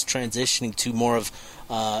offense transitioning to more of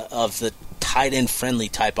the tight end friendly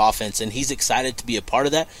type offense, and he's excited to be a part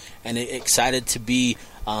of that and excited to be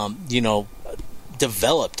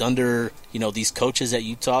developed under these coaches at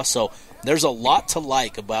Utah. So there's a lot to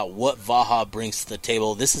like about what Vaha brings to the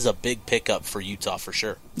table. This is a big pickup for Utah for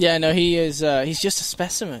sure. Yeah, no, he is. He's just a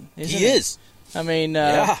specimen, isn't he? He is. I mean,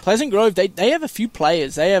 Pleasant Grove, they have a few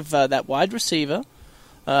players. They have that wide receiver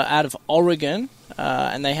out of Oregon,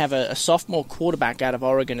 and they have a sophomore quarterback out of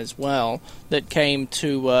Oregon as well that came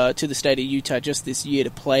to the state of Utah just this year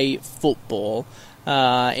to play football.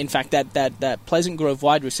 In fact, that Pleasant Grove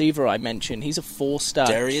wide receiver I mentioned, he's a 4-star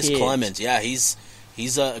Darius kid. Clemens, yeah, he's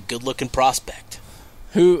a good-looking prospect.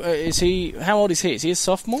 Who is he? How old is he? Is he a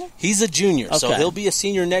sophomore? He's a junior, okay. So he'll be a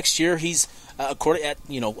senior next year. He's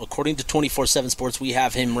according to 24/7 Sports, we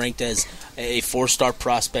have him ranked as a 4-star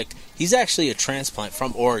prospect. He's actually a transplant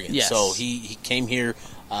from Oregon, yes. So he came here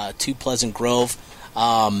to Pleasant Grove.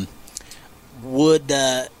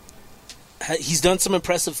 He's done some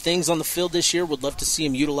impressive things on the field this year. Would love to see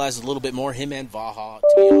him utilized a little bit more. Him and Vaha, to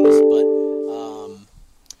be honest,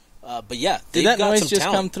 but yeah, did that got noise some just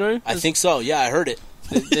talent. come through? I think so. Yeah, I heard it.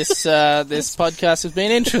 This podcast has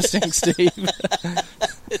been interesting, Steve.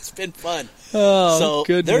 It's been fun. Oh, so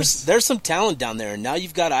goodness. there's some talent down there, and now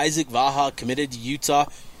you've got Isaac Vaha committed to Utah.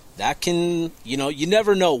 That can, you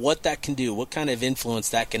never know what that can do, what kind of influence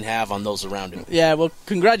that can have on those around him. Yeah, well,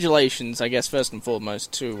 congratulations, I guess, first and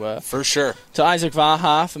foremost to for sure to Isaac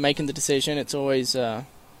Vaha for making the decision. It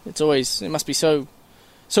must be so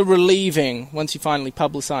relieving once you finally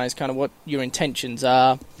publicize kind of what your intentions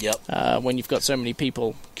are. Yep. When you've got so many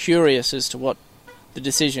people curious as to what the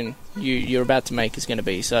decision you're about to make is going to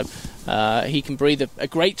be. So he can breathe a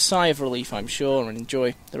great sigh of relief, I'm sure, and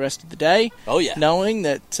enjoy the rest of the day. Oh, yeah. Knowing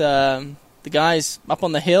that the guys up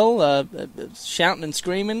on the hill shouting and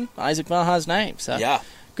screaming Isaac Vaha's name. So yeah.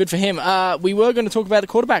 Good for him. We were going to talk about the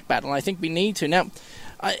quarterback battle. I think we need to. Now,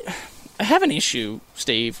 I have an issue,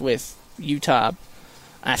 Steve, with Utah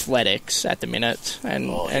athletics at the minute, and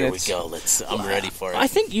here we go. I'm ready for it. I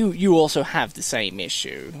think you also have the same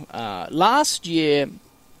issue. Last year,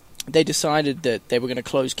 they decided that they were going to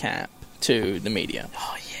close camp to the media.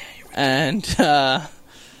 Oh, yeah.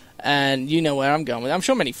 And you know where I'm going with it. I'm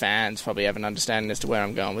sure many fans probably have an understanding as to where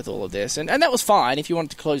I'm going with all of this. And that was fine. If you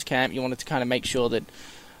wanted to close camp, you wanted to kind of make sure that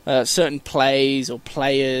certain plays or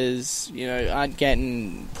players, aren't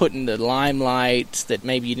getting put in the limelight that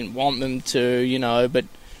maybe you didn't want them to, but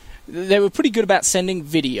they were pretty good about sending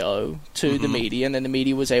video to the media, and then the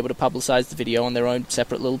media was able to publicize the video on their own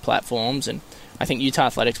separate little platforms, and I think Utah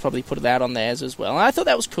Athletics probably put it out on theirs as well. And I thought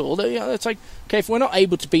that was cool. It's like, okay, if we're not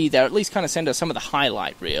able to be there, at least kind of send us some of the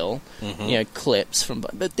highlight reel, clips from.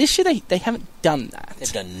 But this year they haven't done that.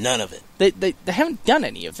 They've done none of it. They haven't done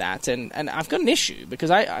any of that, and I've got an issue because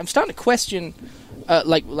I'm starting to question,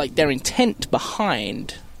 like their intent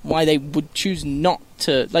behind why they would choose not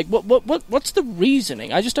to. Like, what's the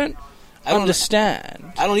reasoning? I just don't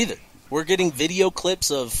understand. I don't either. We're getting video clips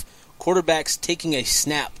of quarterbacks taking a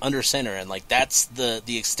snap under center, and that's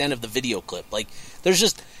the extent of the video clip.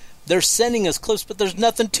 They're sending us clips, but there's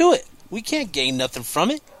nothing to it. We can't gain nothing from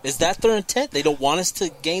it. Is that their intent? They don't want us to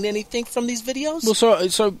gain anything from these videos? Well,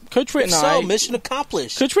 so Coach Ritt and I... mission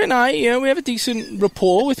accomplished. Coach Ritt and I, we have a decent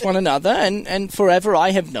rapport with one another, and forever I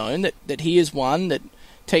have known that he is one that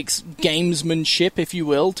takes gamesmanship, if you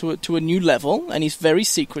will, to a new level, and he's very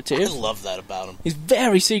secretive. I love that about him. He's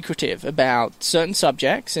very secretive about certain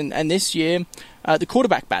subjects, and this year, the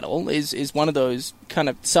quarterback battle is one of those kind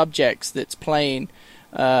of subjects that's playing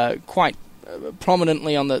quite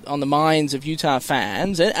prominently on the minds of Utah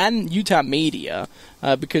fans and Utah media,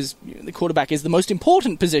 because the quarterback is the most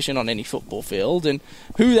important position on any football field, and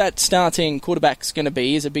who that starting quarterback's going to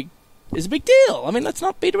be is a big deal. I mean, let's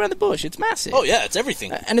not beat around the bush. It's massive. Oh yeah, it's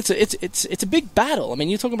everything. And it's a big battle. I mean,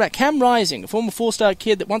 you're talking about Cam Rising, a former 4-star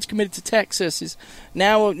kid that once committed to Texas, is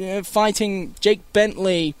now fighting Jake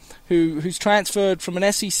Bentley, who's transferred from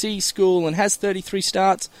an SEC school and has 33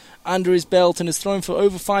 starts under his belt and has thrown for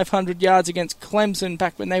over 500 yards against Clemson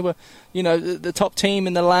back when they were, the top team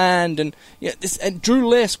in the land. And and Drew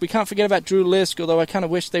Lisk, we can't forget about Drew Lisk, although I kind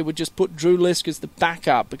of wish they would just put Drew Lisk as the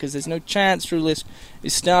backup, because there's no chance Drew Lisk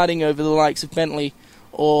is starting over the likes of Bentley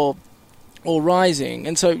or Rising.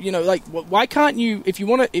 And so, why can't you, if you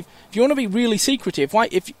want to be really secretive,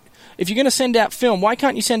 if you're going to send out film, why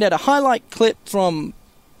can't you send out a highlight clip from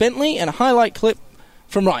Bentley and a highlight clip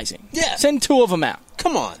from Rising? Yeah. Send two of them out.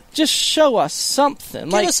 Come on. Just show us something.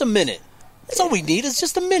 Give us a minute. That's all we need is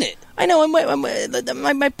just a minute. I know, and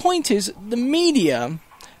my point is, the media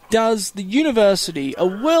does the university a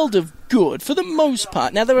world of good for the most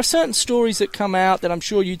part. Now, there are certain stories that come out that I'm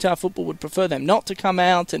sure Utah football would prefer them not to come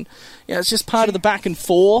out, and it's just part of the back and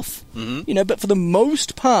forth. Mm-hmm. But for the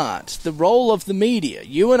most part, the role of the media,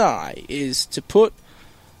 you and I, is to put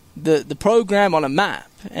the program on a map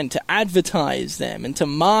and to advertise them and to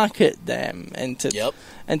market them and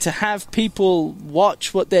to have people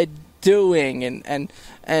watch what they're doing and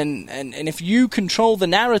if you control the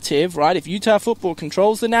narrative, right? If Utah football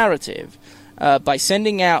controls the narrative by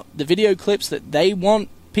sending out the video clips that they want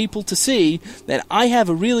people to see, then I have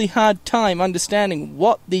a really hard time understanding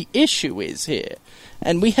what the issue is here.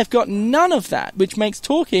 And we have got none of that, which makes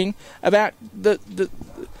talking about the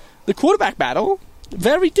quarterback battle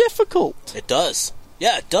very difficult. It does.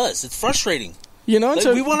 Yeah, it does. It's frustrating.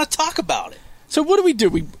 So we want to talk about it. So what do?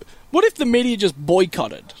 What if the media just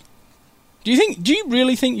boycotted? Do you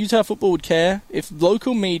really think Utah football would care if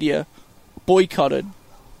local media boycotted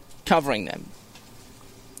covering them?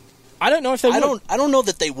 I don't know if they would. I don't know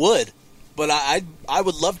that they would, but I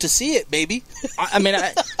would love to see it, baby. I mean,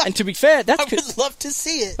 and to be fair, I would love to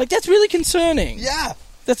see it. That's really concerning. Yeah.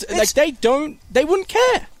 They wouldn't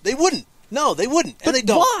care. They wouldn't. No, they wouldn't. But and they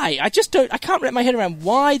don't. Why? I can't wrap my head around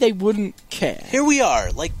why they wouldn't care. Here we are,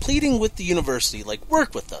 pleading with the university,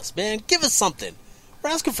 work with us, man. Give us something.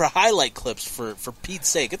 We're asking for highlight clips for Pete's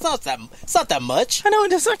sake. It's not that much. I know,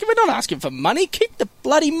 we're not asking for money. Keep the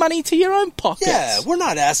bloody money to your own pockets. Yeah, we're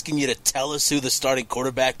not asking you to tell us who the starting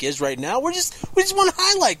quarterback is right now. We just want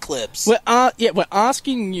highlight clips. We're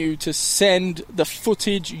asking you to send the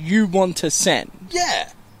footage you want to send.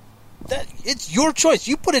 Yeah. It's your choice.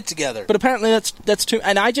 You put it together. But apparently that's too...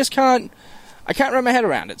 And I just can't... I can't wrap my head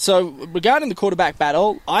around it. So, regarding the quarterback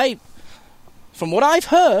battle, from what I've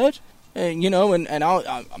heard... maybe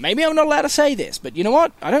I'm not allowed to say this, but you know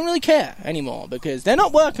what? I don't really care anymore because they're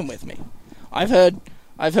not working with me. I've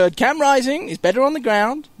heard Cam Rising is better on the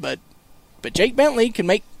ground, but Jake Bentley can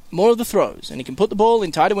make more of the throws and he can put the ball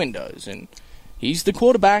in tighter windows, and he's the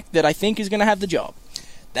quarterback that I think is going to have the job.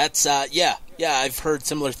 That's yeah. I've heard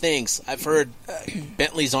similar things. I've heard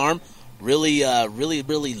Bentley's arm really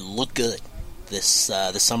look good this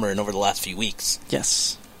summer and over the last few weeks.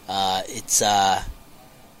 Yes, it's.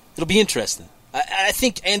 It'll be interesting. I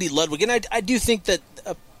think Andy Ludwig, and I do think that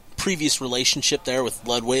a previous relationship there with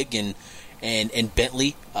Ludwig and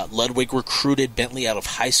Bentley. Ludwig recruited Bentley out of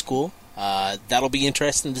high school. That'll be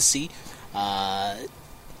interesting to see.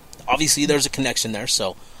 Obviously, there's a connection there.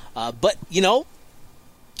 So, but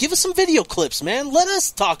give us some video clips, man. Let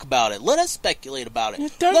us talk about it. Let us speculate about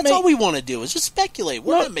it. That's all we want to do is just speculate.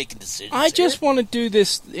 We're not making decisions. I just want to do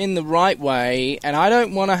this in the right way, and I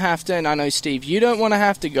don't want to have to, and I know, Steve, you don't want to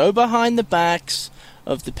have to go behind the backs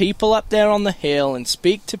of the people up there on the hill and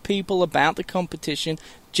speak to people about the competition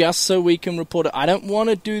just so we can report it. I don't want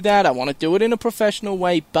to do that. I want to do it in a professional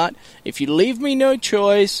way, but if you leave me no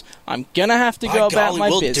choice, I'm going to have to go about my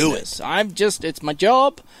business. It's my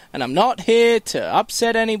job, and I'm not here to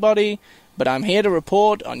upset anybody, but I'm here to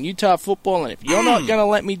report on Utah football, and if you're not going to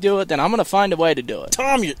let me do it, then I'm going to find a way to do it.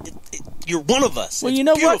 Tom, you're one of us. Well,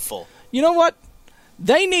 it's beautiful. What? You know what?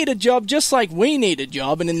 They need a job just like we need a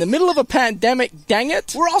job, and in the middle of a pandemic, dang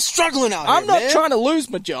it, we're all struggling out here, I'm not trying to lose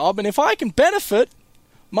my job, and if I can benefit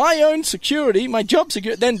my own security, my job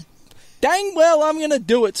security, then dang well I'm going to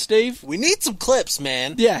do it, Steve. We need some clips,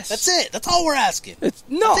 man. Yes. That's it. That's all we're asking. It's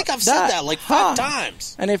not I think I've said that like 5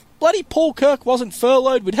 times. And if bloody Paul Kirk wasn't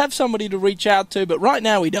furloughed, we'd have somebody to reach out to, but right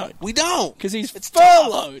now we don't. We don't. Because he's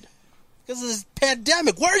furloughed. Because of this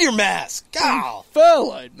pandemic. Wear your mask. God.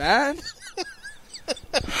 Furloughed, man.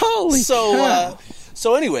 Holy cow.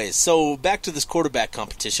 So anyways, back to this quarterback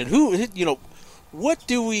competition. What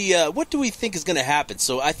do we think is going to happen?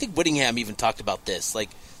 So I think Whittingham even talked about this. Like,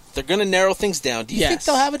 they're going to narrow things down. Do you think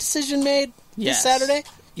they'll have a decision made this Saturday?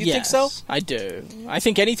 You think so? I do. I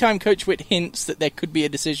think anytime Coach Witt hints that there could be a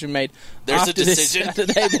decision made, there's a decision.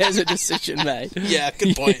 There's a decision made. Yeah,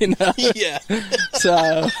 good point. Yeah.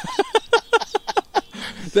 So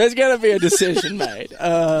there's going to be a decision made.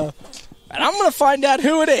 And I'm going to find out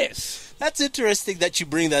who it is. That's interesting that you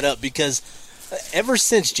bring that up because ever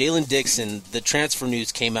since Jalen Dixon, the transfer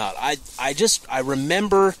news came out, I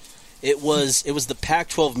remember it was the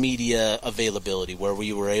Pac-12 media availability where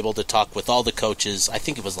we were able to talk with all the coaches. I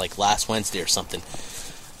think it was like last Wednesday or something.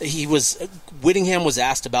 Whittingham was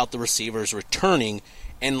asked about the receivers returning,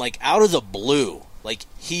 and like out of the blue, like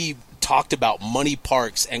he talked about Money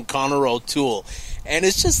Parks and Connor O'Toole. And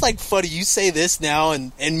it's just like funny, you say this now,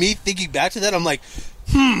 and me thinking back to that, I'm like,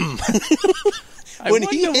 when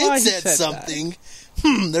he hints at something,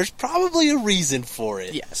 there's probably a reason for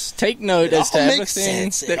it. Yes, take note as to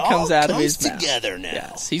everything that comes out of his mouth. Together now.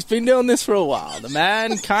 Yes, he's been doing this for a while. The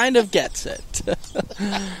man kind of gets it.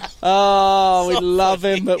 Oh, we love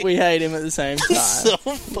him, but we hate him at the same time. So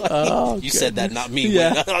funny. Oh, you said that, not me.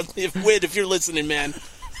 Yeah. If you're listening, man,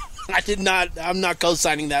 I'm not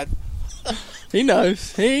co-signing that. He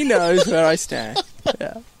knows where I stand.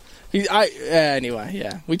 Yeah. Anyway,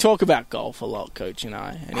 yeah. We talk about golf a lot, Coach and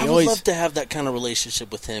I. And I would love to have that kind of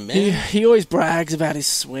relationship with him, man. He always brags about his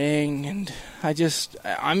swing, and I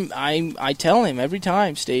tell him every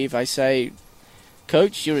time, Steve, I say,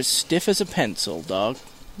 Coach, you're as stiff as a pencil, dog.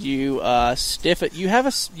 You are stiff.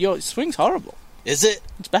 Your swing's horrible. Is it?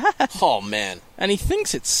 It's bad. Oh, man. And he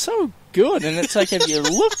thinks it's so good, and it's like, have you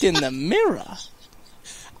looked in the mirror?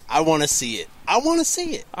 I want to see it.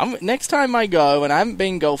 Next time I go, and I haven't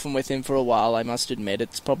been golfing with him for a while, I must admit,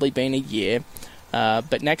 it's probably been a year.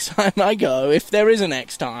 But next time I go, if there is a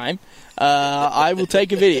next time, I will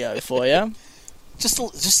take a video for you. Just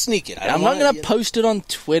sneak it. I'm not going to post it on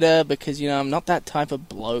Twitter because, I'm not that type of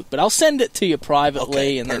bloke. But I'll send it to you privately.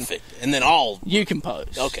 Okay, and perfect. Then you can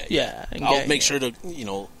post. Okay. Yeah. I'll make sure to,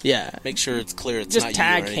 make sure it's clear it's just not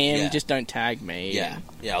tag you. Him. Yeah. Just don't tag me. Yeah.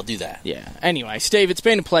 Yeah, I'll do that. Yeah. Anyway, Steve, it's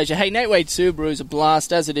been a pleasure. Hey, Nate Wade Subaru is a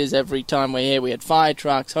blast, as it is every time we're here. We had fire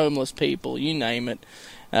trucks, homeless people, you name it.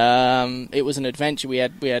 It was an adventure. We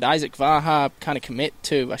had Isaac Vaha kind of commit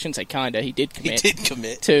to, I shouldn't say kinda, he did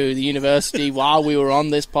commit to the university while we were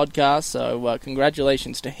on this podcast, so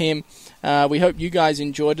congratulations to him. We hope you guys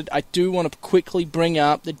enjoyed it. I do want to quickly bring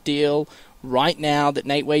up the deal right now that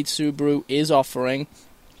Nate Wade Subaru is offering.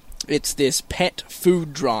 It's this pet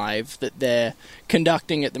food drive that they're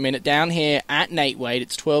conducting at the minute down here at Nate Wade.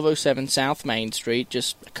 It's 1207 South Main Street,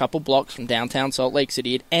 just a couple blocks from downtown Salt Lake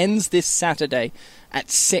City. It ends this Saturday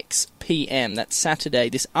at 6 p.m. That's Saturday,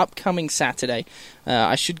 this upcoming Saturday.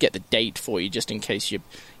 I should get the date for you just in case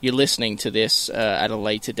you're listening to this at a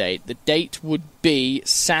later date. The date would be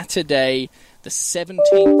Saturday, the 17th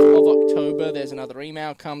of October. There's another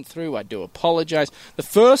email come through. I do apologize. The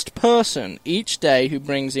first person each day who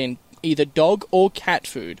brings in either dog or cat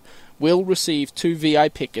food will receive 2 VI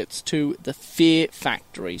tickets to the Fear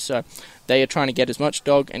Factory. So they are trying to get as much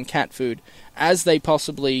dog and cat food as they can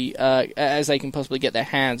possibly get their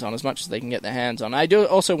hands on, as much as they can get their hands on. I do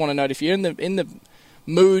also want to note, if you're in the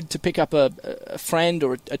mood to pick up a friend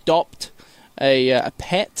or adopt a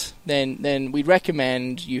pet, then we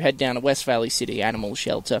recommend you head down to West Valley City Animal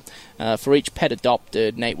Shelter. For each pet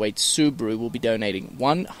adopted, Nate Wade Subaru will be donating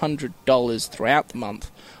 $100 throughout the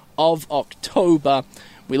month of October.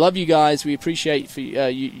 We love you guys. We appreciate for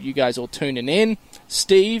you guys all tuning in.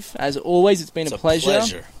 Steve, as always, it's been a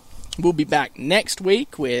pleasure. We'll be back next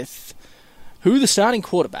week with who the starting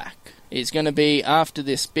quarterback is going to be after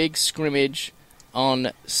this big scrimmage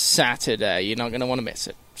on Saturday. You're not going to want to miss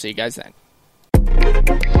it. See you guys then.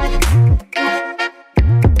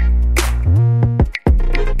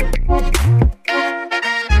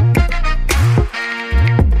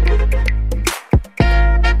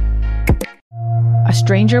 A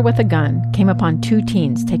stranger with a gun came upon 2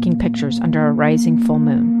 teens taking pictures under a rising full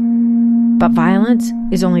moon. But violence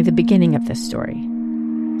is only the beginning of this story.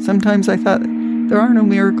 Sometimes I thought, there are no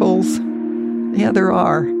miracles. Yeah, there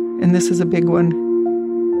are, and this is a big one.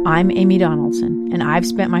 I'm Amy Donaldson, and I've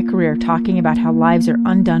spent my career talking about how lives are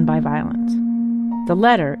undone by violence. The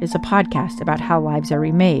Letter is a podcast about how lives are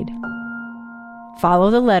remade. Follow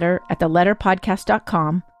The Letter at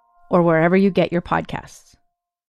theletterpodcast.com or wherever you get your podcasts.